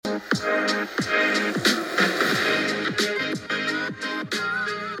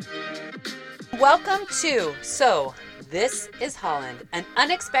Welcome to So This is Holland, an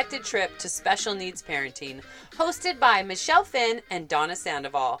unexpected trip to special needs parenting, hosted by Michelle Finn and Donna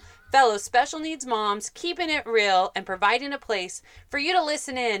Sandoval, fellow special needs moms, keeping it real and providing a place for you to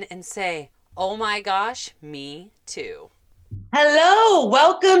listen in and say, oh my gosh, me too. Hello,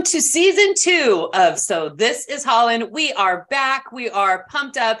 welcome to season 2 of So This is Holland. We are back. We are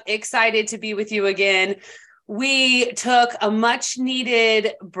pumped up, excited to be with you again. We took a much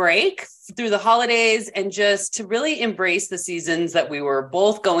needed break through the holidays and just to really embrace the seasons that we were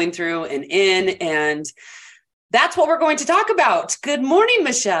both going through and in. And that's what we're going to talk about. Good morning,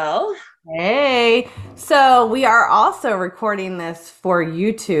 Michelle. Hey, so we are also recording this for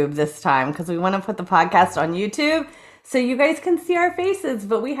YouTube this time because we want to put the podcast on YouTube so you guys can see our faces,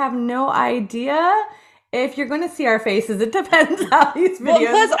 but we have no idea if you're going to see our faces. It depends how these videos.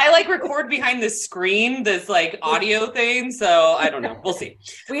 Well, plus I record behind this screen, this audio thing. So I don't know. We'll see.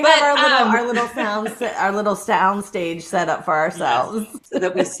 We have our little sound stage set up for ourselves, yes, so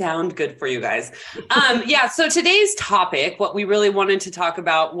that we sound good for you guys. So today's topic, what we really wanted to talk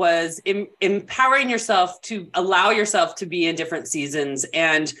about was empowering yourself to allow yourself to be in different seasons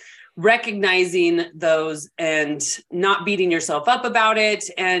and recognizing those and not beating yourself up about it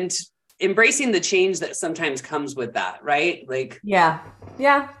and embracing the change that sometimes comes with that, right? Yeah.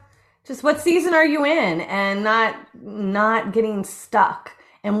 Just what season are you in, and not getting stuck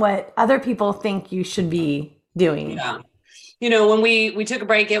in what other people think you should be doing. Yeah. When we took a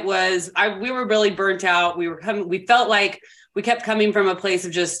break, it was, we were really burnt out. We felt like we kept coming from a place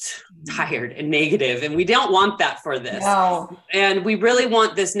of just tired and negative, and we don't want that for this. No. And we really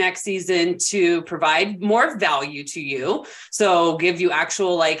want this next season to provide more value to you. So give you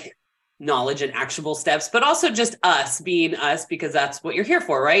actual knowledge and actionable steps, but also just us being us, because that's what you're here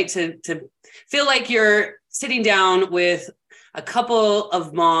for, right? To feel like you're sitting down with a couple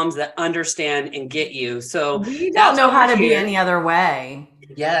of moms that understand and get you. So we don't know how to be any other way.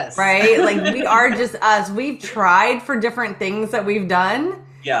 Yes. Right? We are just us. We've tried for different things that we've done.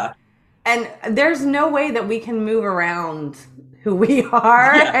 Yeah. And there's no way that we can move around who we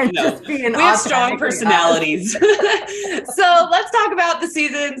are just being. We have strong personalities. So let's talk about the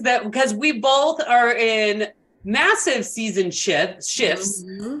seasons because we both are in massive season shifts.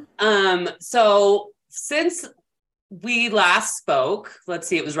 Mm-hmm. So since we last spoke, let's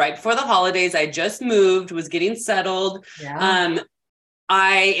see, it was right before the holidays. I just moved, was getting settled. Yeah.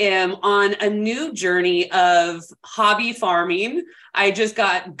 I am on a new journey of hobby farming. I just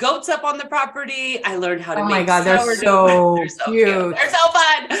got goats up on the property. I learned how to make sourdough. They're so cute. They're so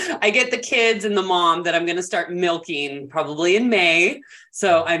fun. I get the kids and the mom that I'm going to start milking probably in May.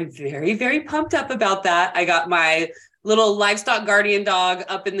 So I'm very, very pumped up about that. I got my little livestock guardian dog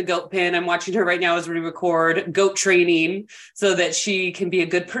up in the goat pen. I'm watching her right now as we record goat training so that she can be a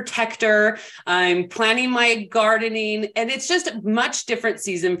good protector. I'm planning my gardening, and it's just a much different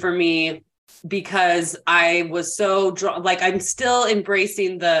season for me because I was so I'm still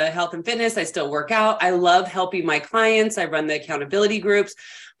embracing the health and fitness. I still work out. I love helping my clients. I run the accountability groups,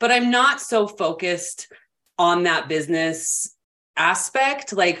 but I'm not so focused on that business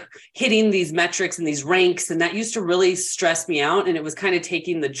aspect, hitting these metrics and these ranks. And that used to really stress me out. And it was kind of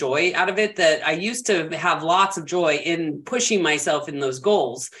taking the joy out of it that I used to have lots of joy in pushing myself in those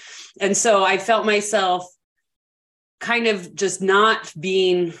goals. And so I felt myself kind of just not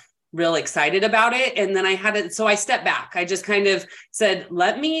being real excited about it. And then so I stepped back. I just kind of said,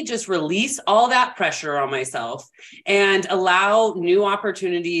 let me just release all that pressure on myself and allow new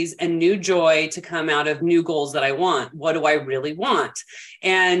opportunities and new joy to come out of new goals that I want. What do I really want?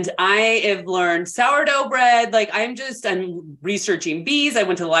 And I have learned sourdough bread. I'm researching bees. I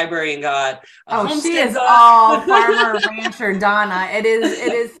went to the library and got a homestead she is book. all farmer rancher Donna. It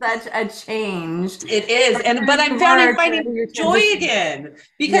is such a change. It is. But I'm finding joy again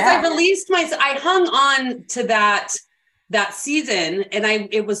because I released myself. I hung on to that season, and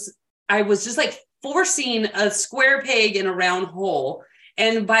I was just forcing a square peg in a round hole.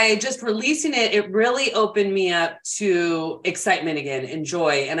 And by just releasing it, it really opened me up to excitement again and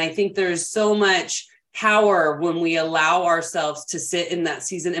joy. And I think there's so much power when we allow ourselves to sit in that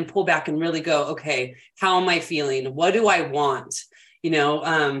season and pull back and really go, okay, how am I feeling? What do I want?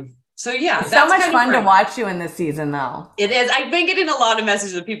 So yeah, it's so much fun to watch you in this season, though. It is. I've been getting a lot of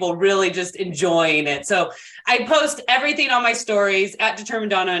messages of people really just enjoying it. So I post everything on my stories at Determined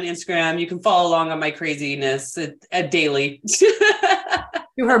Donna on Instagram. You can follow along on my craziness daily.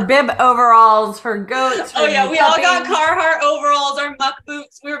 To her bib overalls, her goats. Oh yeah, we all got Carhartt overalls, our muck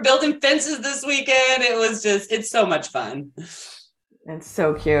boots. We were building fences this weekend. It's so much fun. It's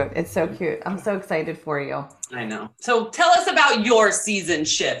so cute. It's so cute. I'm so excited for you. I know. So tell us about your season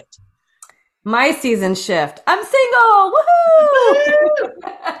shift. My season shift. I'm single.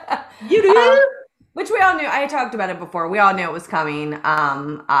 Woohoo! You do? Which we all knew. I talked about it before. We all knew it was coming.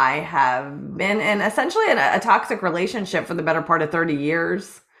 I have been in essentially a toxic relationship for the better part of 30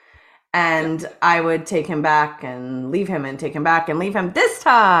 years. And I would take him back and leave him and take him back and leave him. This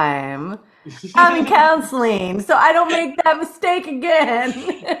time, I'm in counseling, so I don't make that mistake again.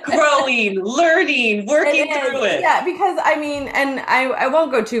 Growing, learning, working through it. Yeah, because I mean, and I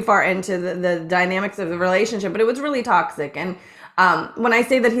won't go too far into the dynamics of the relationship, but it was really toxic. And when I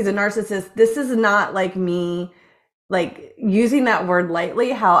say that he's a narcissist, this is not like me like using that word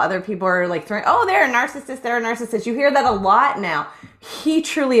lightly, how other people are like throwing, oh, they're a narcissist, they're a narcissist. You hear that a lot now. He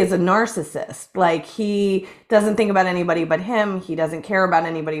truly is a narcissist. Like, he doesn't think about anybody but him. He doesn't care about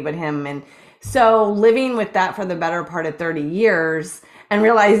anybody but him. And so living with that for the better part of 30 years and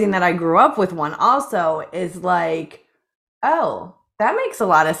realizing that I grew up with one also is like, oh, that makes a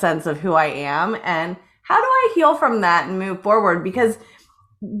lot of sense of who I am. And how do I heal from that and move forward? Because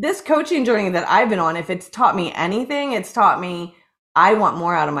this coaching journey that I've been on, if it's taught me anything, it's taught me I want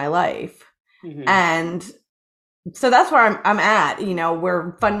more out of my life. Mm-hmm. And so that's where I'm at. You know,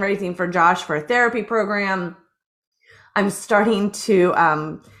 we're fundraising for Josh for a therapy program. I'm starting to,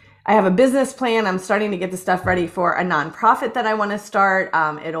 I have a business plan. I'm starting to get the stuff ready for a nonprofit that I want to start.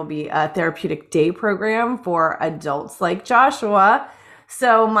 It'll be a therapeutic day program for adults like Joshua.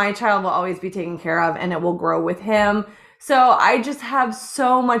 So my child will always be taken care of and it will grow with him. So I just have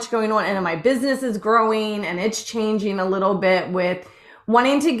so much going on, and my business is growing and it's changing a little bit with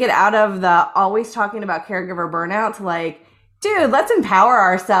wanting to get out of the always talking about caregiver burnout to like, dude, let's empower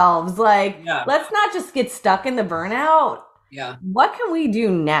ourselves. Like, let's not just get stuck in the burnout. Yeah. What can we do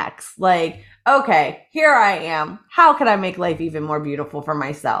next? Like, okay, here I am. How can I make life even more beautiful for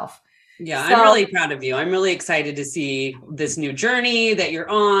myself? Yeah, so, I'm really proud of you. I'm really excited to see this new journey that you're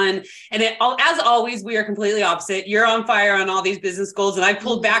on. And as always, we are completely opposite. You're on fire on all these business goals, and I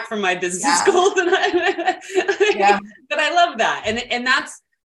pulled back from my business goals. And but I love that. And that's,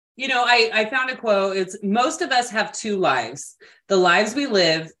 you know, I found a quote. It's, most of us have two lives, the lives we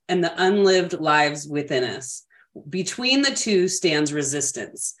live and the unlived lives within us. Between the two stands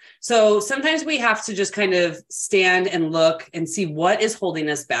resistance. So sometimes we have to just kind of stand and look and see what is holding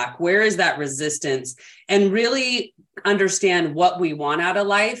us back. Where is that resistance? And really understand what we want out of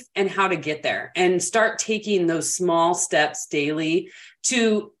life and how to get there, and start taking those small steps daily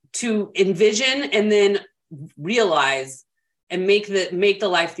to envision and then realize and make the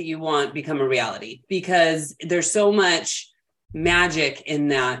life that you want become a reality, because there's so much magic in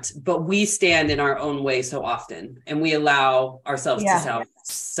that, but we stand in our own way so often, and we allow ourselves to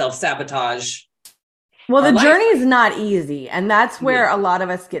self-sabotage. Well, the journey is not easy, and that's where a lot of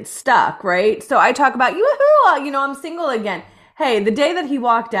us get stuck, right? So I talk about, you know, I'm single again. Hey, the day that he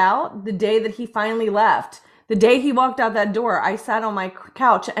walked out, the day that he finally left, the day he walked out that door, I sat on my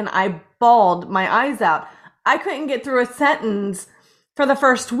couch and I bawled my eyes out. I couldn't get through a sentence for the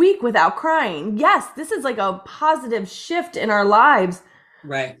first week without crying. Yes, this is like a positive shift in our lives.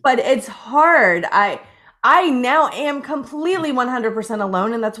 Right. But it's hard. I now am completely 100%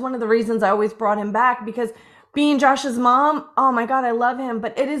 alone. And that's one of the reasons I always brought him back, because being Josh's mom, oh my God, I love him.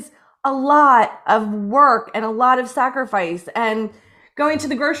 But it is a lot of work and a lot of sacrifice. And going to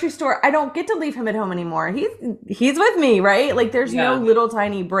the grocery store, I don't get to leave him at home anymore. He's with me, right? Like, there's no little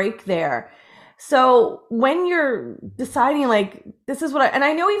tiny break there. So when you're deciding, like, this is what and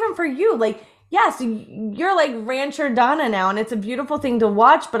I know even for you, like, yes, you're like Rancher Donna now, and it's a beautiful thing to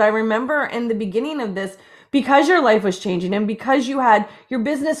watch. But I remember in the beginning of this, because your life was changing and because you had your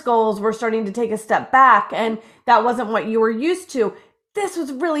business goals were starting to take a step back, and that wasn't what you were used to. This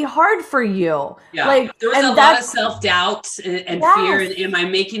was really hard for you. Yeah. Like, there was a lot of self-doubt and fear. And am I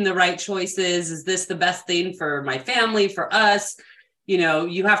making the right choices? Is this the best thing for my family, for us? You know,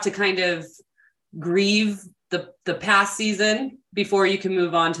 you have to kind of grieve the past season before you can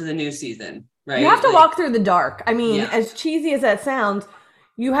move on to the new season, right? You have to walk through the dark. I mean, as cheesy as that sounds,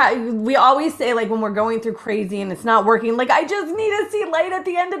 we always say, like, when we're going through crazy and it's not working, like, I just need to see light at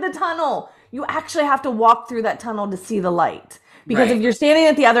the end of the tunnel. You actually have to walk through that tunnel to see the light, because if you're standing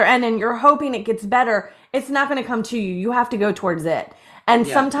at the other end and you're hoping it gets better, it's not going to come to you. You have to go towards it. And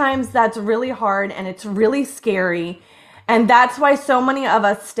sometimes that's really hard and it's really scary. And that's why so many of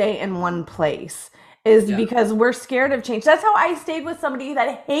us stay in one place, is because we're scared of change. That's how I stayed with somebody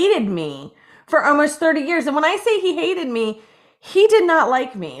that hated me for almost 30 years. And when I say he hated me, he did not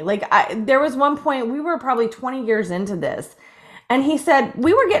like me. Like, there was one point, we were probably 20 years into this, and he said,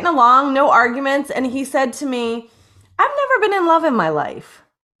 we were getting along, no arguments. And he said to me, I've never been in love in my life.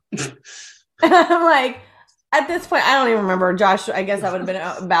 And I'm like, at this point, I don't even remember. Josh, I guess that would have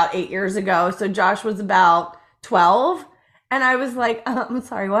been about 8 years ago. So Josh was about 12. And I was like, I'm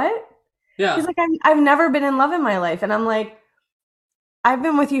sorry, what? He's Yeah. like, I've never been in love in my life. And I'm like, I've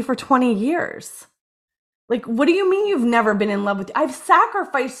been with you for 20 years. Like, what do you mean you've never been in love with? I've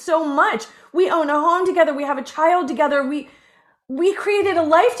sacrificed so much. We own a home together. We have a child together. We created a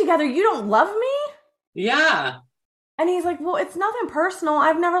life together. You don't love me? Yeah. And he's like, well, it's nothing personal.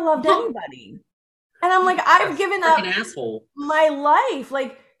 I've never loved anybody. And I'm like, I've given up Freaking asshole. my life.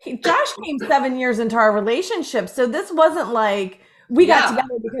 Like, Josh came 7 years into our relationship. So this wasn't like we got Yeah.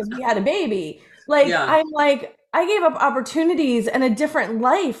 together because we had a baby. Like, Yeah. I'm like, I gave up opportunities and a different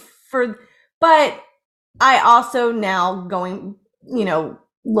life but I also now going,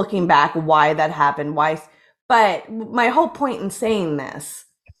 looking back why that happened, but my whole point in saying this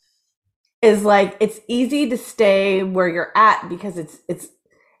is like, it's easy to stay where you're at because it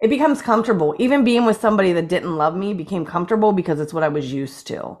becomes comfortable. Even being with somebody that didn't love me became comfortable because it's what I was used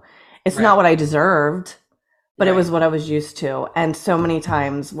to. It's Right. not what I deserved, but it Right. was what I was used to. And so many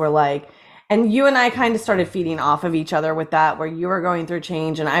times we're like, and you and I kind of started feeding off of each other with that, where you were going through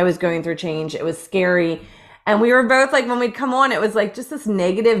change and I was going through change. It was scary. And we were both like, when we'd come on, it was like just this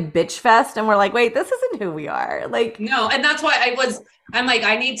negative bitch fest. And we're like, wait, this isn't who we are. Like, No, and that's why I'm like,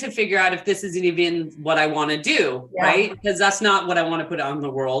 I need to figure out if this isn't even what I want to do, Yeah. right? Because that's not what I want to put out in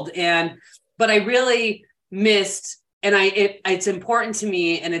the world. But I really missed, and it's important to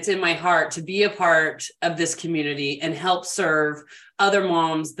me, and it's in my heart to be a part of this community and help serve other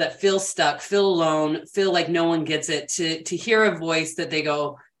moms that feel stuck, feel alone, feel like no one gets it, to hear a voice that they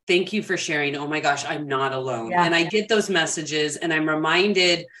go, thank you for sharing. Oh my gosh, I'm not alone. Yeah. And I get those messages, and I'm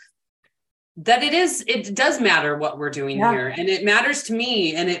reminded that it does matter what we're doing here, and it matters to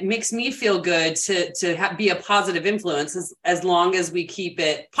me, and it makes me feel good to be a positive influence as long as we keep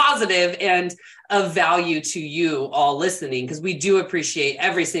it positive and of value to you all listening, because we do appreciate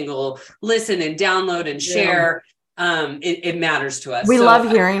every single listen and download and share. It matters to us. We love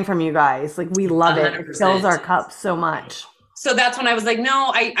hearing from you guys. Like, we love it. 100%. It fills our cups so much. So that's when I was like,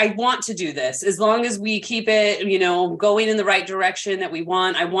 no, I want to do this. As long as we keep it, going in the right direction that we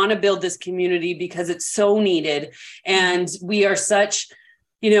want. I want to build this community because it's so needed. And we are such,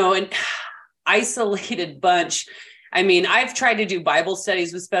 an isolated bunch. I mean, I've tried to do Bible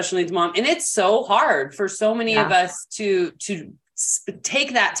studies with special needs mom, and it's so hard for so many of us to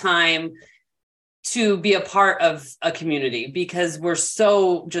take that time to be a part of a community, because we're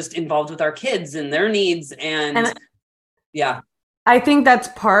so just involved with our kids and their needs. And yeah. I think that's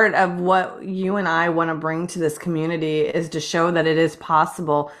part of what you and I want to bring to this community, is to show that it is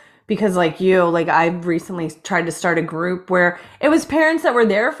possible. Because I've recently tried to start a group where it was parents that were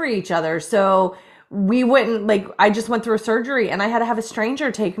there for each other. So we wouldn't, I just went through a surgery and I had to have a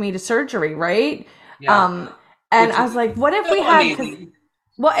stranger take me to surgery. Right. Yeah. And I was like, what if we had,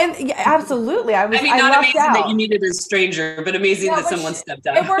 well, and absolutely. I not amazing that you needed a stranger, but amazing that someone stepped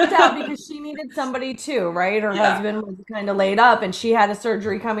up. It worked out because she needed somebody too, right? Her husband was kind of laid up and she had a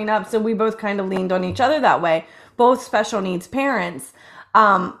surgery coming up. So we both kind of leaned on each other that way, both special needs parents.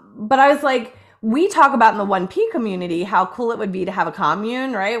 But I was like, we talk about in the 1P community how cool it would be to have a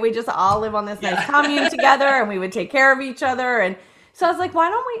commune, right? We just all live on this nice commune together and we would take care of each other. And so I was like, why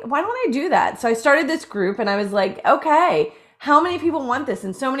don't I do that? So I started this group and I was like, okay, how many people want this?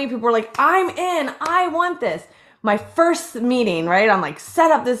 And so many people were like, I'm in, I want this. My first meeting, right? I'm like,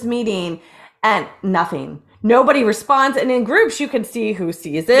 set up this meeting and nothing. Nobody responds. And in groups, you can see who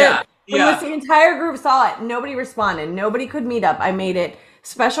sees it. Once the entire group saw it, nobody responded. Nobody could meet up. I made it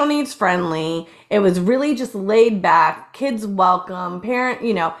special needs friendly. It was really just laid back, kids welcome, parent,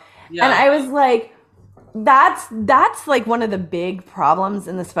 And I was like, that's like one of the big problems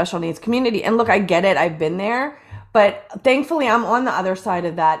in the special needs community. And look, I get it. I've been there. But thankfully, I'm on the other side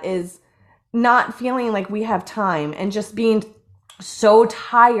of that, is not feeling like we have time and just being so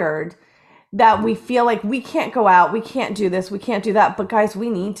tired that we feel like we can't go out, we can't do this, we can't do that. But guys, we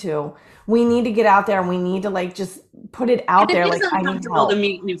need to. We need to get out there and we need to just put it out there. Like, I need help to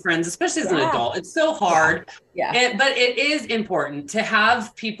meet new friends, especially as an adult. It's so hard. But it is important to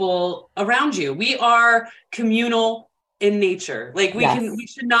have people around you. We are communal in nature. Like we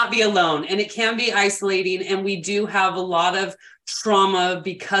should not be alone, and it can be isolating. And we do have a lot of trauma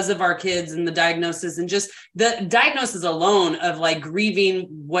because of our kids and the diagnosis, and just the diagnosis alone of grieving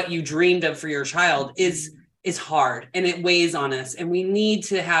what you dreamed of for your child is hard, and it weighs on us. And we need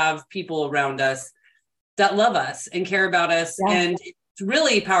to have people around us that love us and care about us. And it's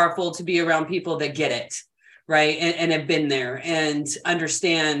really powerful to be around people that get it, right? And have been there and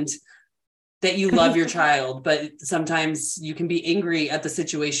understand that you love your child, but sometimes you can be angry at the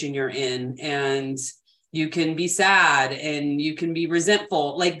situation you're in, and you can be sad and you can be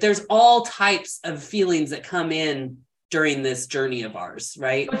resentful. Like there's all types of feelings that come in during this journey of ours,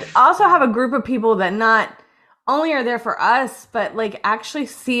 right? But also have a group of people that not only are there for us, but like actually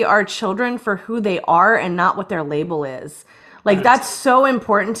see our children for who they are and not what their label is. Like that's so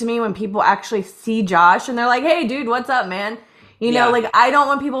important to me when people actually see Josh and they're like, hey dude, what's up, man? You know, like I don't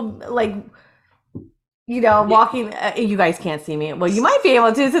want people like, you know, walking, you guys can't see me. Well, you might be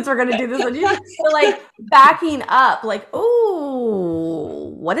able to since we're going to do this with you. But like backing up, like,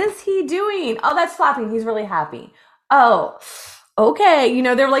 oh, what is he doing? Oh, that's flapping. He's really happy. Oh, okay. You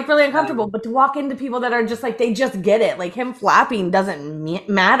know, they're like really uncomfortable. But to walk into people that are just like, they just get it. Like him flapping doesn't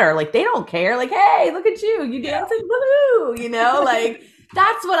matter. Like they don't care. Like, hey, look at you. You dancing. Woohoo. You know, like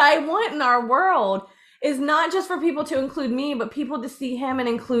that's what I want in our world. Is not just for people to include me, but people to see him and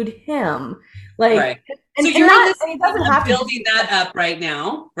include him. Like, so you're building that up right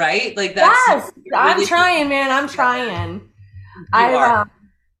now, right? Like that's I'm trying, man. I'm trying.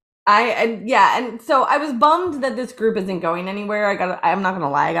 And so I was bummed that this group isn't going anywhere. I'm not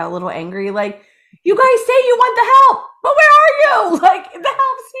gonna lie, I got a little angry. Like, you guys say you want the help, but where are you? Like, the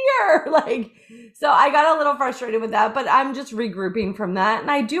help's here. Like, so I got a little frustrated with that, but I'm just regrouping from that.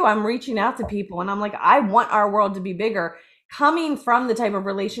 And I'm reaching out to people and I'm like, I want our world to be bigger. Coming from the type of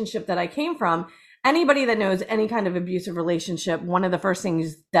relationship that I came from, anybody that knows any kind of abusive relationship, one of the first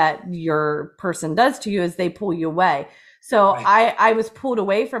things that your person does to you is they pull you away. So I was pulled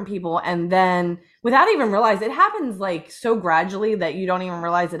away from people, and then without even realizing, it happens like so gradually that you don't even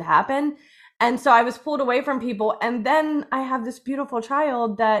realize it happened. And so I was pulled away from people, and then I have this beautiful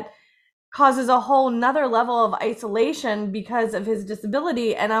child that causes a whole nother level of isolation because of his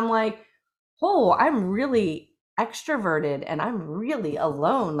disability. And I'm like, oh, I'm really extroverted and I'm really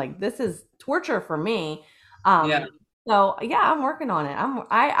alone. Like this is torture for me. So yeah, I'm working on it.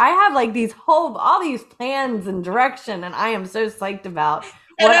 I have like all these plans and direction, and I am so psyched about.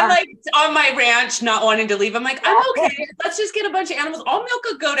 And I'm like on my ranch, not wanting to leave. I'm like, I'm okay. Let's just get a bunch of animals. I'll milk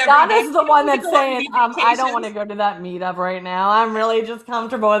a goat every day. Donna's the one that's saying, I don't want to go to that meetup right now. I'm really just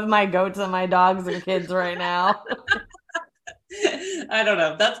comfortable with my goats and my dogs and kids right now. I don't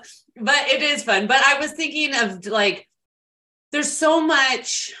know. But it is fun. But I was thinking of like, there's so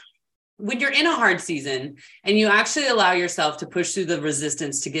much when you're in a hard season and you actually allow yourself to push through the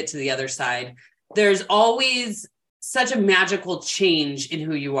resistance to get to the other side. There's always such a magical change in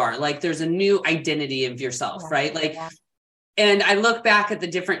who you are. Like there's a new identity of yourself, right? Like, and I look back at the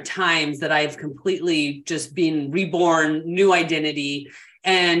different times that I've completely just been reborn, new identity.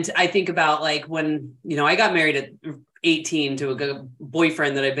 And I think about like when, you know, I got married at 18 to a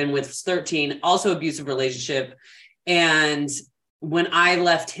boyfriend that I've been with 13, also abusive relationship. And when I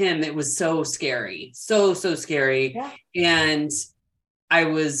left him, it was so scary, so scary. Yeah. And I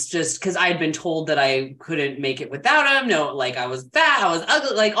was just, because I had been told that I couldn't make it without him. No, like I was fat, I was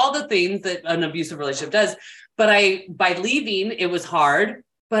ugly, like all the things that an abusive relationship does. But by leaving, it was hard,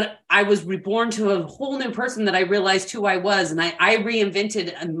 but I was reborn to a whole new person that I realized who I was. And I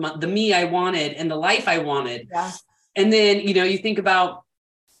reinvented the me I wanted and the life I wanted. Yeah. And then, you know, you think about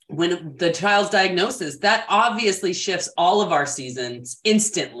when the child's diagnosis, that obviously shifts all of our seasons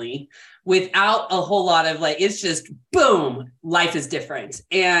instantly without a whole lot of like, it's just boom, life is different.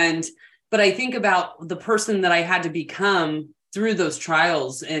 But I think about the person that I had to become through those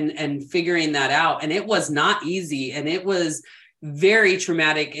trials and figuring that out. And it was not easy. And it was very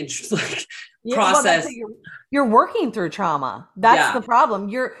traumatic and like process. Well, you're working through trauma. That's the problem.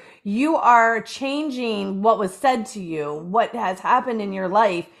 You are changing what was said to you, what has happened in your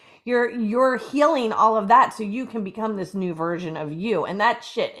life. You're healing all of that so you can become this new version of you. And that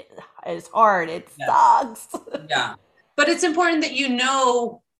shit is hard. It sucks. Yeah. But it's important that you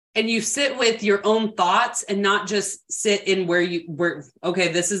know and you sit with your own thoughts and not just sit in where okay,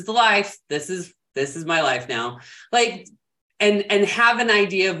 this is the life. This is my life now. Like and have an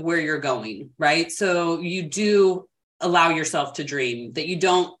idea of where you're going, right? So you do allow yourself to dream, that you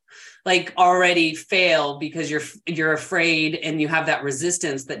don't like already fail because you're afraid and you have that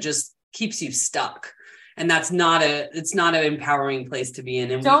resistance that just keeps you stuck. And that's it's not an empowering place to be in.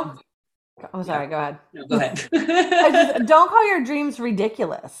 And go ahead. No, go ahead. Don't call your dreams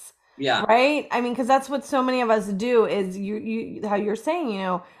ridiculous. Yeah. Right. I mean, because that's what so many of us do is you how you're saying, you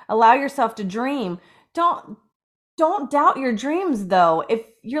know, allow yourself to dream. Don't doubt your dreams though. If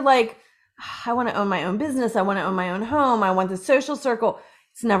you're like, I want to own my own business, I want to own my own home, I want the social circle,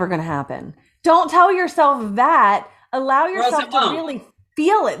 it's never going to happen. Don't tell yourself that. Allow yourself to really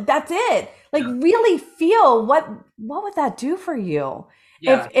feel it. That's it. Like really feel what would that do for you?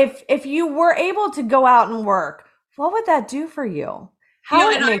 Yeah. If you were able to go out and work, what would that do for you? How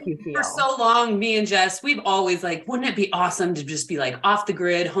would it And make you for feel? so long, me and Jess, we've always like, wouldn't it be awesome to just be like off the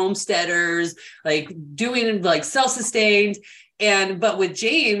grid homesteaders, like doing like self-sustained? But with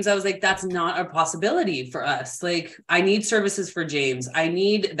James, I was like, that's not a possibility for us. Like, I need services for James. I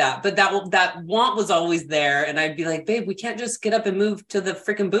need that. But that want was always there. And I'd be like, babe, we can't just get up and move to the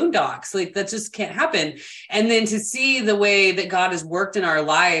freaking boondocks. Like, that just can't happen. And then to see the way that God has worked in our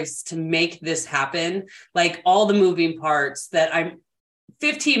lives to make this happen, like all the moving parts that I'm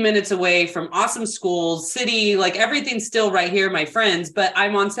 15 minutes away from awesome schools, city, like everything's still right here, my friends, but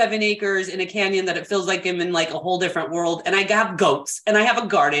I'm on 7 acres in a canyon that it feels like I'm in like a whole different world. And I have goats and I have a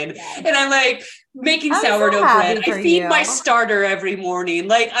garden and I'm like making sourdough bread. I feed my starter every morning.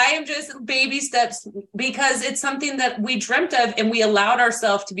 Like I am just baby steps because it's something that we dreamt of and we allowed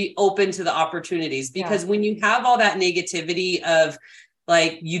ourselves to be open to the opportunities because when you have all that negativity of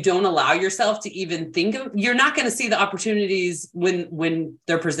like you don't allow yourself to even think of, you're not going to see the opportunities when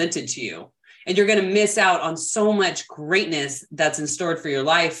they're presented to you. And you're going to miss out on so much greatness that's in store for your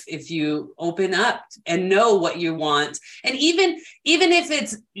life if you open up and know what you want. And even if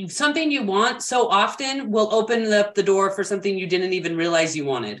it's something you want, so often will open up the door for something you didn't even realize you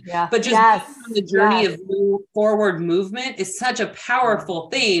wanted. Yeah. But just on the journey of forward movement is such a powerful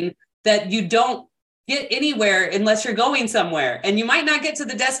thing that you don't get anywhere unless you're going somewhere. And you might not get to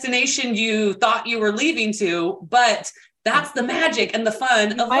the destination you thought you were leaving to, but that's the magic and the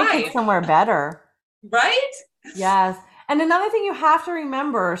fun of life. Get somewhere better. Right? Yes. And another thing you have to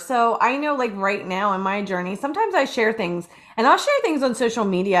remember, so I know like right now in my journey, sometimes I share things and I'll share things on social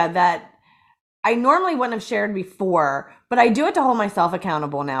media that I normally wouldn't have shared before, but I do it to hold myself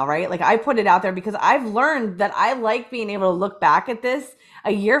accountable now, right? Like I put it out there because I've learned that I like being able to look back at this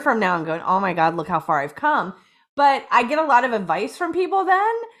a year from now and going, oh my God, look how far I've come. But I get a lot of advice from people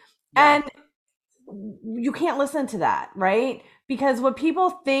then, and you can't listen to that, right? Because what people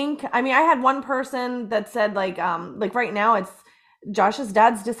think, I mean, I had one person that said like right now it's Josh's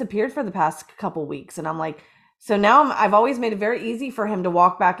dad's disappeared for the past couple weeks. And I'm like, so now I've always made it very easy for him to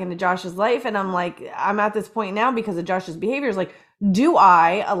walk back into Josh's life. And I'm like, I'm at this point now because of Josh's behaviors. Like, do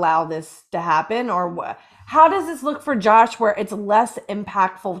I allow this to happen or what? How does this look for Josh where it's less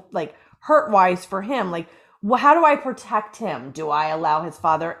impactful, like hurt wise for him? Like, how do I protect him? Do I allow his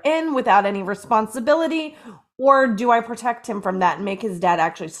father in without any responsibility? Or do I protect him from that and make his dad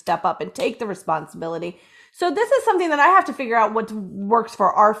actually step up and take the responsibility? So this is something that I have to figure out what works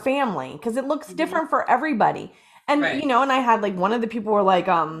for our family because it looks different for everybody. And, you know, and I had like one of the people were like,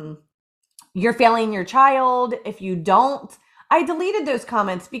 you're failing your child if you don't. I deleted those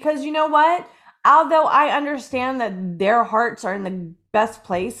comments because you know what? Although I understand that their hearts are in the best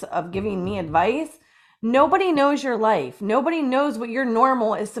place of giving me advice, nobody knows your life. Nobody knows what your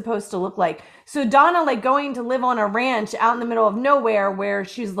normal is supposed to look like. So Donna, like going to live on a ranch out in the middle of nowhere where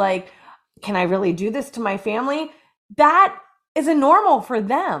she's like, can I really do this to my family? That is a normal for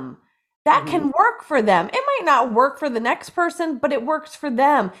them. That can work for them. It might not work for the next person, but it works for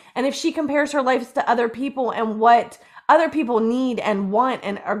them. And if she compares her life to other people and what other people need and want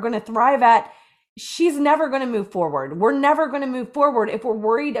and are going to thrive at, she's never going to move forward. We're never going to move forward if we're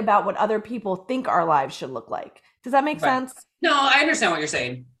worried about what other people think our lives should look like. Does that make sense? No, I understand what you're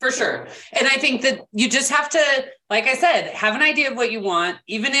saying for sure. And I think that you just have to, like I said, have an idea of what you want,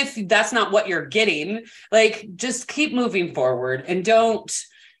 even if that's not what you're getting, like just keep moving forward and don't,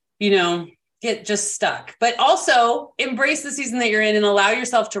 get just stuck, but also embrace the season that you're in and allow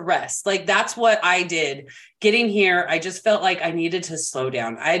yourself to rest. Like that's what I did getting here. I just felt like I needed to slow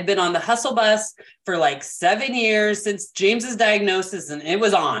down. I had been on the hustle bus for like 7 years since James's diagnosis and it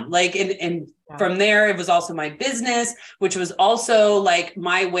was on like, and from there, it was also my business, which was also like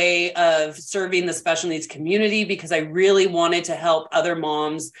my way of serving the special needs community because I really wanted to help other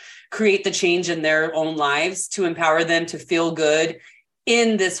moms create the change in their own lives to empower them to feel good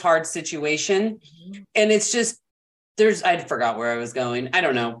in this hard situation. And it's just, I forgot where I was going. I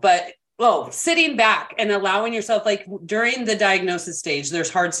don't know, but sitting back and allowing yourself, like during the diagnosis stage,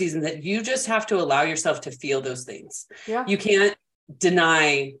 there's hard seasons that you just have to allow yourself to feel those things. Yeah. You can't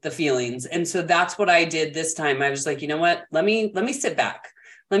deny the feelings. And so that's what I did this time. I was like, you know what, let me sit back.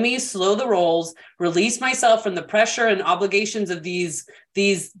 Let me slow the rolls, release myself from the pressure and obligations of these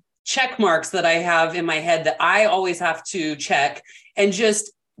check marks that I have in my head that I always have to check, and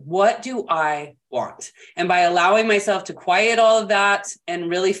just what do I want? And by allowing myself to quiet all of that and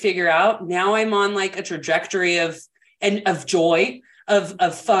really figure out, now I'm on like a trajectory of joy,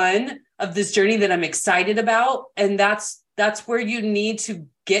 of fun, of this journey that I'm excited about. And that's where you need to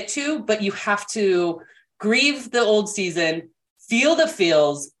get to, but you have to grieve the old season, feel the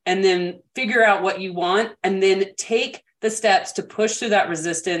feels, and then figure out what you want, and then take the steps to push through that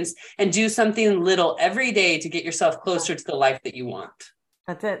resistance and do something little every day to get yourself closer to the life that you want.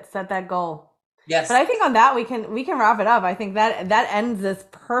 That's it. Set that goal. Yes. But I think on that we can wrap it up. I think that ends this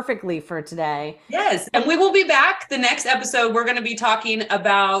perfectly for today. Yes. And we will be back. The next episode, we're going to be talking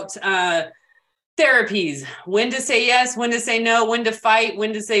about therapies, when to say yes, when to say no, when to fight,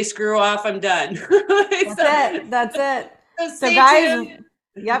 when to say screw off, I'm done. That's it. So guys,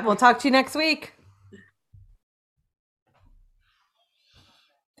 yep, we'll talk to you next week.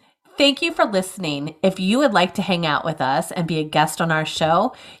 Thank you for listening. If you would like to hang out with us and be a guest on our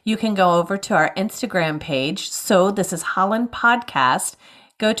show, you can go over to our Instagram page. So this is Holland Podcast.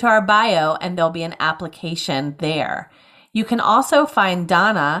 Go to our bio and there'll be an application there. You can also find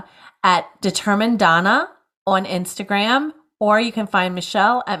Donna at Determined Donna on Instagram, or you can find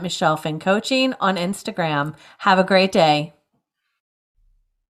Michelle at Michelle Finn Coaching on Instagram. Have a great day.